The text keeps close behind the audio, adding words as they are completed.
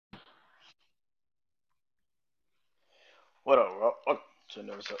What up, bro? Welcome to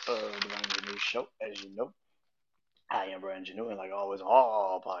another episode of the BrandonJaneauShow. Show. As you know, I am BrandonJaneau, and like always, on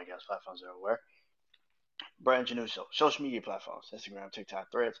all podcast platforms everywhere. BrandonJaneauShow. Show. Social media platforms: Instagram, TikTok,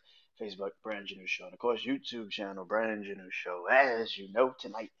 Threads, Facebook, BrandonJaneauShow, Show, and of course, YouTube channel BrandonJaneauShow. Show. As you know,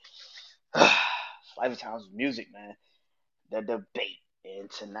 tonight, Lifetime's music, man. The debate, and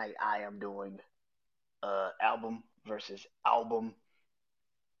tonight I am doing album versus album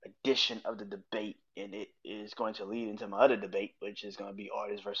edition of the debate, and it is going to lead into my other debate, which is going to be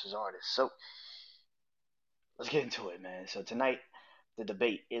artist versus artist. So let's get into it, man. So tonight, the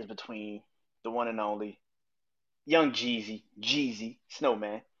debate is between the one and only Young Jeezy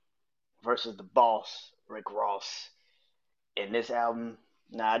Snowman, versus the boss Rick Ross. In this album,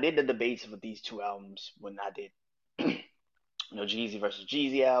 now I did the debates with these two albums when I did, Jeezy versus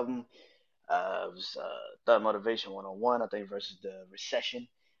Jeezy album. It was Thug Motivation 101, I think, versus the Recession.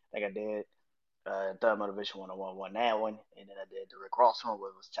 I think I did Thug Motivation 101 won that one, and then I did the Rick Ross one,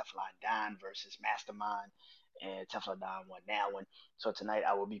 where it was Teflon Don versus Mastermind, and Teflon Don won that one. So tonight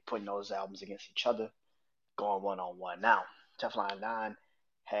I will be putting those albums against each other, going one on one. Now, Teflon Don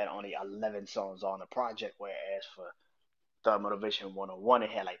had only 11 songs on the project, whereas for Thug Motivation 101 it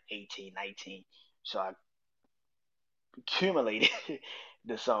had like 18, 19. So I accumulated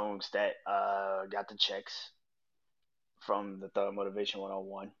the songs that got the checks from the Thug Motivation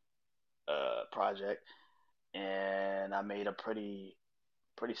 101 project, and I made a pretty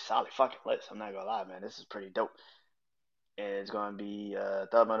solid fucking list. I'm not gonna lie, man. This is pretty dope. And it's gonna be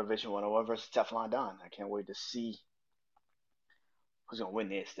Thug Motivation 101 versus Teflon Don. I can't wait to see who's gonna win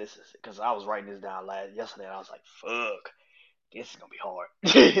this. This is because I was writing this down yesterday, and I was like, fuck, this is gonna be hard.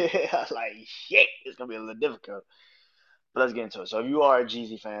 I was like, shit, it's gonna be a little difficult. But let's get into it. So if you are a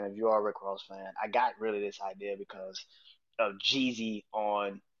Jeezy fan, if you are a Rick Ross fan, I got really this idea because of Jeezy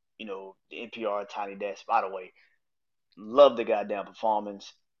on, the NPR Tiny Desk. By the way, love the goddamn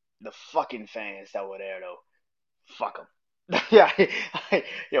performance. The fucking fans that were there though, fuck them. Yeah,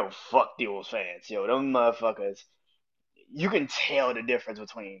 yo, fuck those fans. Yo, them motherfuckers. You can tell the difference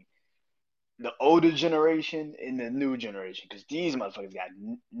between the older generation and the new generation because these motherfuckers got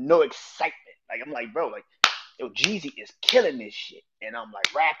no excitement. Like I'm like, bro, like, yo, Jeezy is killing this shit, and I'm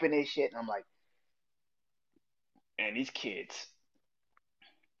like rapping this shit, and I'm like, and these kids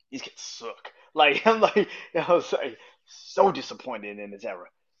suck. Like I'm like, I was like, so disappointed in this era,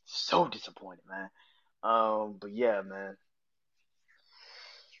 so disappointed, man. But yeah, man.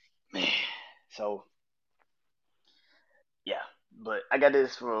 So yeah, but I got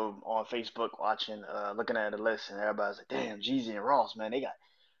this from on Facebook watching, looking at the list, and everybody's like, damn, Jeezy and Ross, man, they got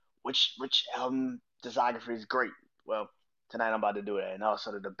which album discography is great. Well, tonight I'm about to do that, and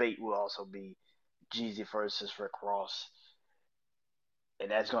also the debate will also be Jeezy versus Rick Ross, and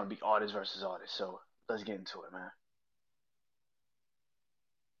that's gonna be artist versus artist. So let's get into it, man.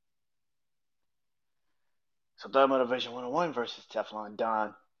 So Third Motivation 101 versus Teflon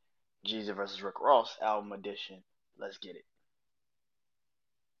Don, Jeezy versus Rick Ross, album edition. Let's get it.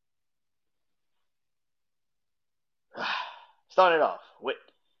 Started off with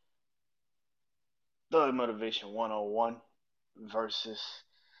Third Motivation 101 versus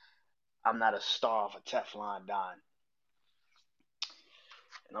I'm Not a Star for Teflon Don.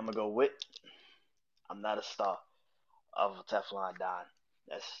 And I'm gonna go with I'm Not a Star of Teflon Don.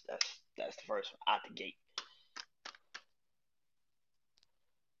 That's the first one out the gate.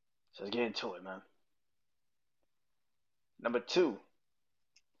 So let's get into it, man. Number two,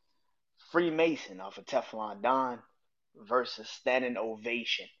 Freemason off of Teflon Don versus Standing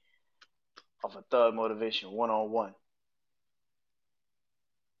Ovation off of Thug Motivation 101.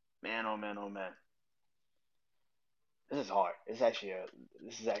 Man, oh man, oh man. This is hard. This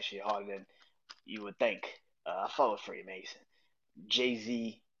is actually harder than you would think. I follow Freemason. Jay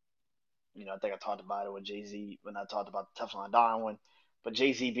Z, I think I talked about it with Jay Z when I talked about the Teflon Don one. But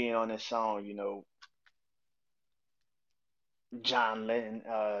Jay Z being on this song, John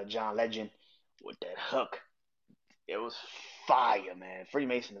Legend with that hook, it was fire, man.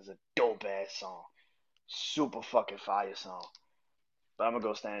 Freemason is a dope ass song, super fucking fire song. But I'm gonna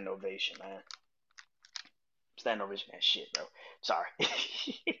go Standing Ovation, man. Standing Ovation, that shit, bro. Sorry.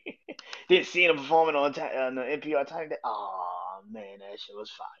 Didn't see him performing on the NPR Tiny Day. Oh man, that shit was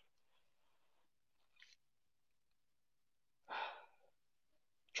fire.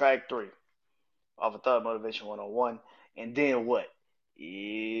 Track three off of Thug Motivation 101, and then what?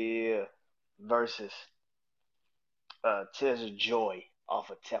 Yeah, versus Tears of Joy off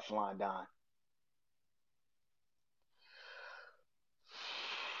of Teflon Don.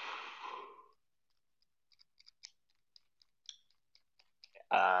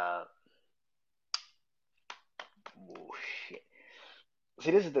 Uh,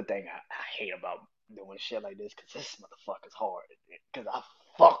 See, this is the thing I hate about doing shit like this, cause this motherfucker's hard. Cause I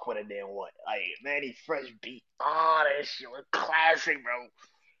fuck with a damn what. Like Manny Fresh beat. Oh, that shit was classic, bro.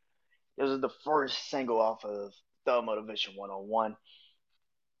 This is the first single off of Thug Motivation 101.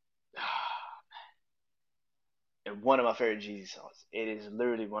 And one of my favorite Jeezy songs. It is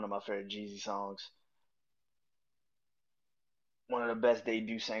literally one of my favorite Jeezy songs. One of the best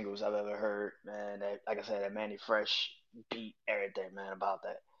debut singles I've ever heard, man. That, like I said, that Manny Fresh beat everything, man, about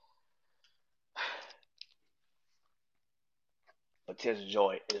that. But Tears of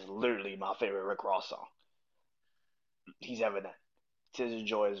Joy is literally my favorite Rick Ross song he's ever done. Tears of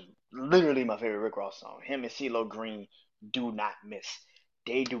Joy is literally my favorite Rick Ross song. Him and CeeLo Green do not miss.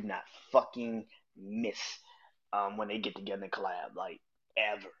 They do not fucking miss when they get together and collab, like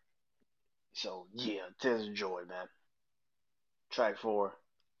ever. So yeah, Tears of Joy, man. Track 4,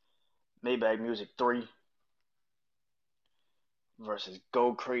 Maybach Music 3 versus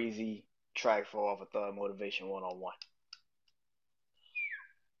Go Crazy. Track 4 off of Thug Motivation 101.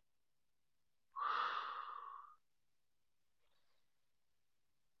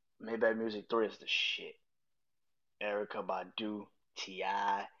 Maybach Music 3 is the shit. Erica Badu,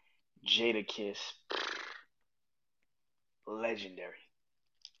 T.I., Jada Kiss, legendary.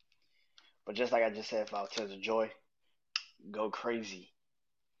 But just like I just said about Tears of Joy, Go Crazy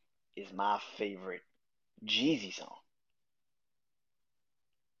is my favorite Jeezy song.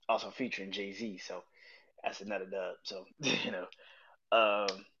 Also featuring Jay Z, so that's another dub. So you know,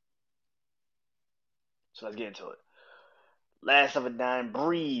 um, so let's get into it. Last of a Dying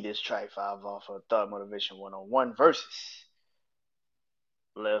Breed is track 5 off of Thug Motivation 101 versus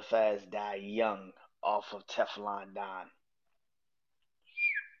Live Fast Die Young off of Teflon Don.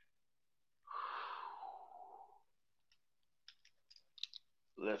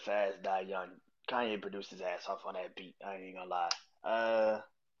 Live Fast Die Young. Kanye produced his ass off on that beat. I ain't gonna lie.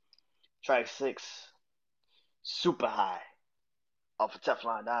 Track 6, Super High off of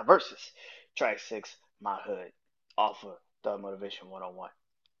Teflon Don versus track 6, My Hood off of Thug Motivation 101.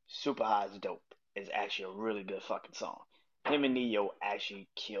 Super High is dope. It's actually a really good fucking song. Him and Neo actually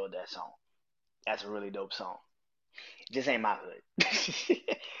killed that song. That's a really dope song. It just ain't My Hood.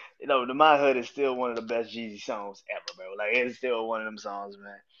 The My Hood is still one of the best Jeezy songs ever, bro. Like it's still one of them songs,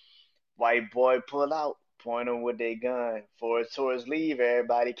 man. White boy pull out, point them with their gun. For tourists leave,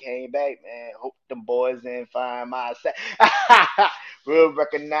 everybody came back, man. Hope them boys didn't find my set. Real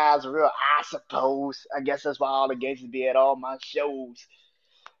recognize, real, I suppose. I guess that's why all the gangsters be at all my shows.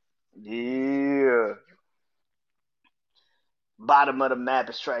 Yeah. Bottom of the map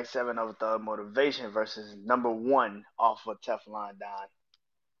is track 7 of the Motivation versus number 1 off of Teflon Don.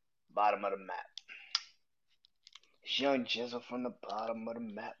 Bottom of the map. Young Jizzle from the bottom of the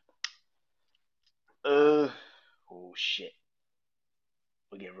map. Uh, oh shit.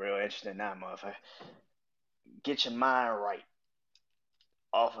 We get real interesting now, motherfucker. Get your mind right.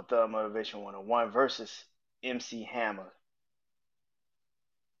 Off of Thug Motivation 101 versus MC Hammer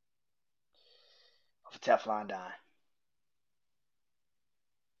off of Teflon Don.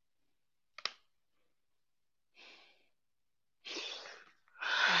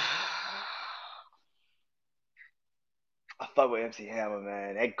 I fuck with MC Hammer,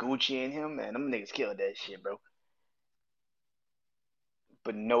 man. That Gucci in him, man. Them niggas killed that shit, bro.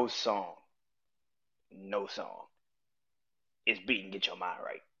 But no song is beating Get Your Mind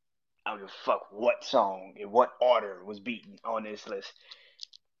Right. I don't give a fuck what song and what order was beaten on this list.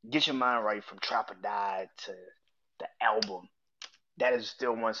 Get Your Mind Right from Trap or Die to the album. That is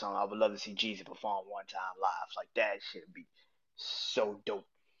still one song I would love to see Jeezy perform one time live. Like that shit be so dope.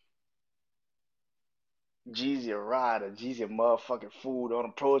 Jeezy a rider, Jeezy a motherfucking fool. Don't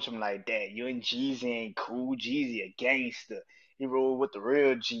approach him like that. You and Jeezy ain't cool. Jeezy a gangster. He roll with the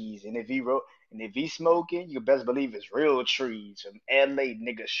real G's, and if he smoking, you best believe it's real trees from LA,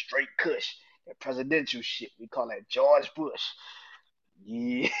 nigga, straight Kush. That presidential shit, we call that George Bush.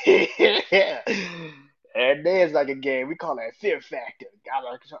 Yeah, and there's like a game we call that Fear Factor. Got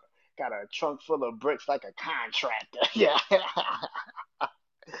a trunk full of bricks like a contractor. Yeah,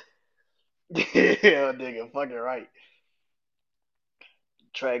 yeah, nigga, fucking right.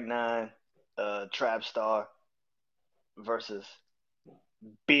 Track 9, Trap Star versus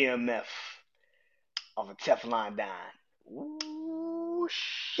BMF of a Teflon Don. Ooh,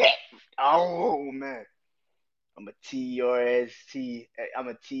 shit. Oh, man. I'm a TRST. I'm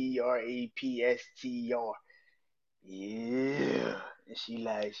a TRAPSTR. Yeah. And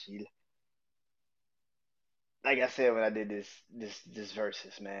like I said when I did this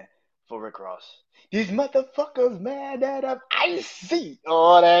versus, man, for Rick Ross. These motherfuckers mad that I'm icy.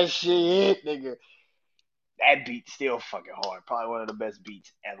 Oh, that shit, nigga. That beat still fucking hard. Probably one of the best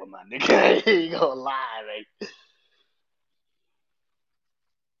beats ever, my nigga. You gonna lie, right?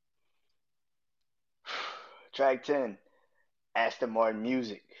 Track 10, Aston Martin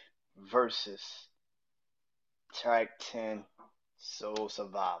Music versus Track 10, Soul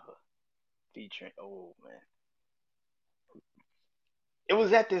Survivor featuring. Oh man, it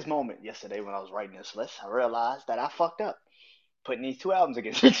was at this moment yesterday when I was writing this list. I realized that I fucked up putting these two albums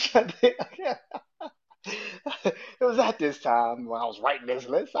against each other. It was at this time when I was writing this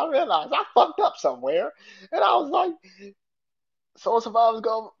list. I realized I fucked up somewhere, and I was like, "Soul Survivor's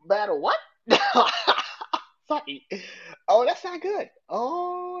gonna battle what?" Like, oh, that's not good.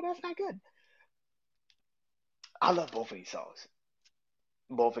 Oh, that's not good. I love both of these songs.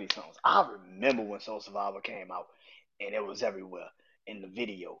 Both of these songs. I remember when Soul Survivor came out, and it was everywhere in the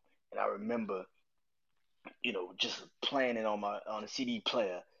video. And I remember, just playing it on a CD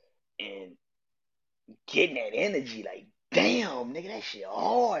player and getting that energy. Like, damn, nigga, that shit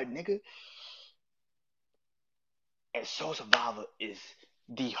hard, nigga. And Soul Survivor is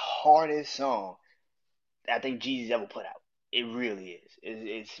the hardest song I think Jeezy's ever put out. It really is.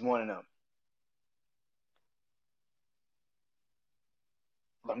 It's one of them.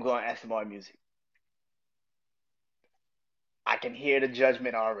 But I'm going to ask more music. I can hear the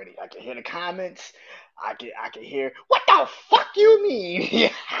judgment already. I can hear the comments. I can hear what the fuck you mean?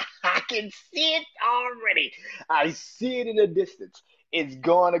 I can see it already. I see it in the distance. It's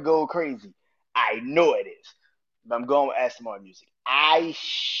gonna go crazy. I know it is. But I'm going with Aston Martin music. I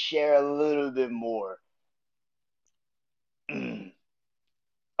share a little bit more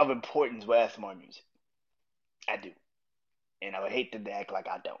of importance with Aston Martin music. I do. And I would hate to act like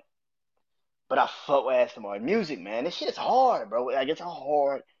I don't. But I fuck with Aston Martin music, man. This shit is hard, bro. Like it's a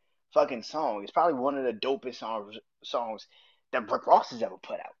hard fucking song. It's probably one of the dopest songs that Rick Ross has ever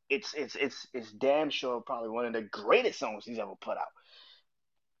put out. It's damn sure probably one of the greatest songs he's ever put out.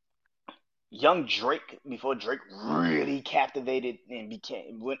 Young Drake, before Drake really captivated and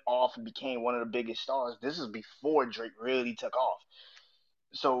went off and became one of the biggest stars. This is before Drake really took off.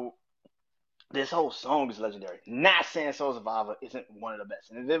 So this whole song is legendary. Not saying Soul Survivor isn't one of the best.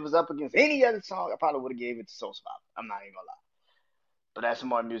 And if it was up against any other song, I probably would have gave it to Soul Survivor. I'm not even gonna lie. But Aston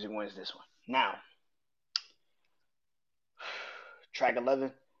Martin Music wins this one. Now, track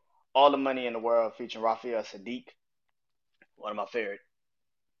 11, All the Money in the World featuring Raphael Sadiq, one of my favorite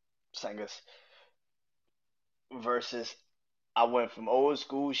singers, versus I went from old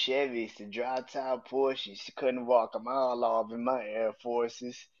school Chevys to dry top Porsches. Couldn't walk a mile off in my Air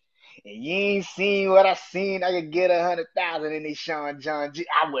Forces. And you ain't seen what I seen. I could get 100,000 in these Sean John G.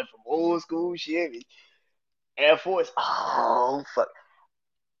 I went from old school Chevy, Air Force. Oh fuck!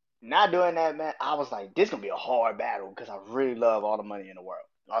 Not doing that, man. I was like, this gonna be a hard battle because I really love All the Money in the World.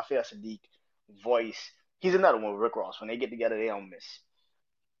 Raphael Sadiq voice. He's another one with Rick Ross. When they get together, they don't miss.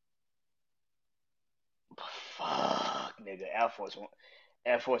 But fuck, nigga,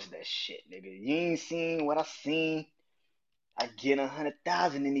 Air Force is that shit, nigga. You ain't seen what I seen. I get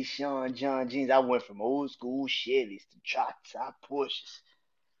 100,000 in these Sean John jeans. I went from old school Chevys to drop top Porsches.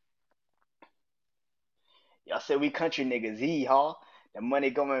 Y'all said we country niggas, huh? The money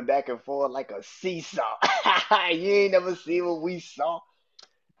going back and forth like a seesaw. You ain't never seen what we saw.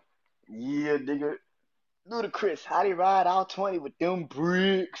 Yeah, nigga. Ludacris, how they ride all 20 with them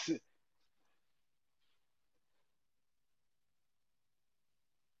bricks?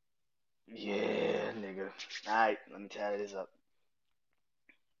 Yeah, nigga. Alright, let me tally this up.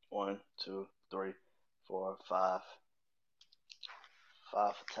 One, two, three, four, five.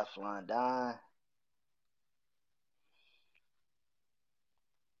 Five for Teflon Don.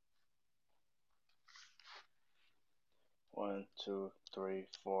 One, two, three,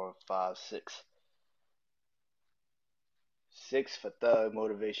 four, five, six. Six for Thug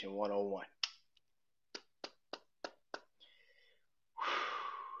Motivation 101.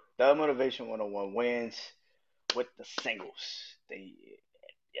 Thug Motivation 101 wins with the singles.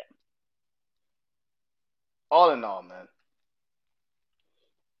 Yeah. All in all, man.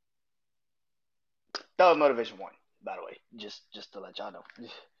 Thug Motivation won, by the way. Just to let y'all know.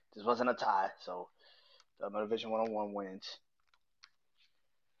 This wasn't a tie, so Thug Motivation 101 wins.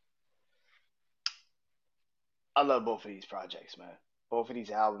 I love both of these projects, man. Both of these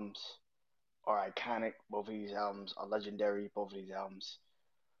albums are iconic. Both of these albums are legendary. Both of these albums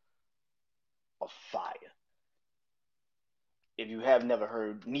are fire. If you have never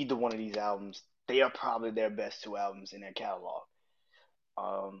heard neither one of these albums, they are probably their best two albums in their catalog.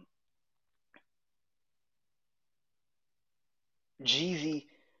 Um, Jeezy,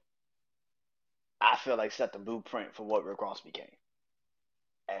 I feel like set the blueprint for what Rick Ross became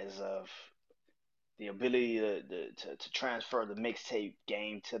as of the ability to transfer the mixtape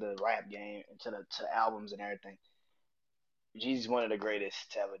game to the rap game and to albums and everything. Jeezy's one of the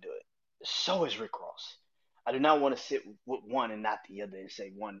greatest to ever do it. So is Rick Ross. I do not want to sit with one and not the other and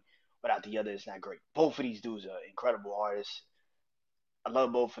say one without the other is not great. Both of these dudes are incredible artists. I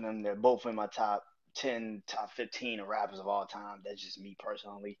love both of them. They're both in my top 10, top 15 of rappers of all time. That's just me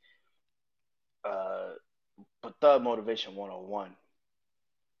personally. Uh, but Thug Motivation 101.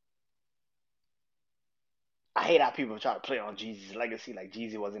 I hate how people try to play on Jeezy's legacy like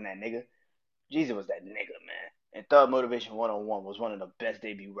Jeezy wasn't that nigga. Jeezy was that nigga, man. And Thug Motivation 101 was one of the best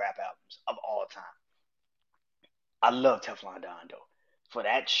debut rap albums of all time. I love Teflon Don, though. For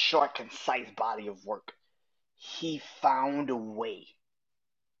that short, concise body of work, he found a way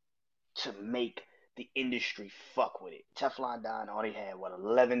to make the industry fuck with it. Teflon Don only had, what,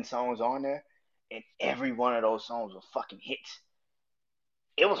 11 songs on there? And every one of those songs were fucking hits.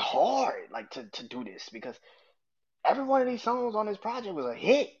 It was hard, like, to do this because every one of these songs on this project was a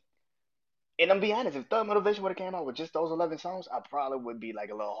hit. And I'm be honest, if Thug Motivation would have came out with just those 11 songs, I probably would be like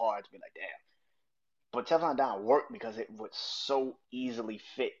a little hard to be like, damn. But Teflon Don worked because it would so easily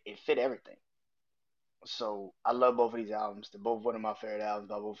fit. It fit everything. So I love both of these albums. They're both one of my favorite albums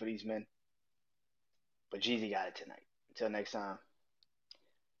by both of these men. But Jeezy got it tonight. Until next time,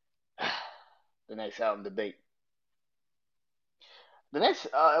 the next album debate. The next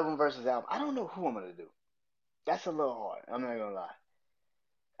album versus album. I don't know who I'm gonna do. That's a little hard. I'm not gonna lie.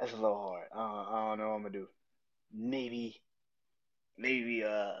 That's a little hard. I don't know what I'm gonna do. Maybe, maybe.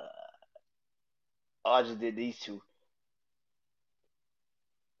 I just did these two.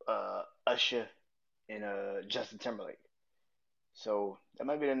 Usher and Justin Timberlake. So that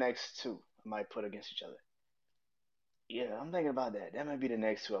might be the next two I might put against each other. Yeah, I'm thinking about that. That might be the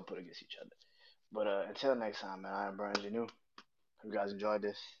next two I put against each other. But until next time, man, I am Brandon Janeau. Hope you guys enjoyed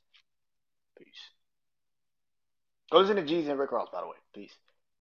this. Peace. Go listen to Jeezy and Rick Ross, by the way. Peace.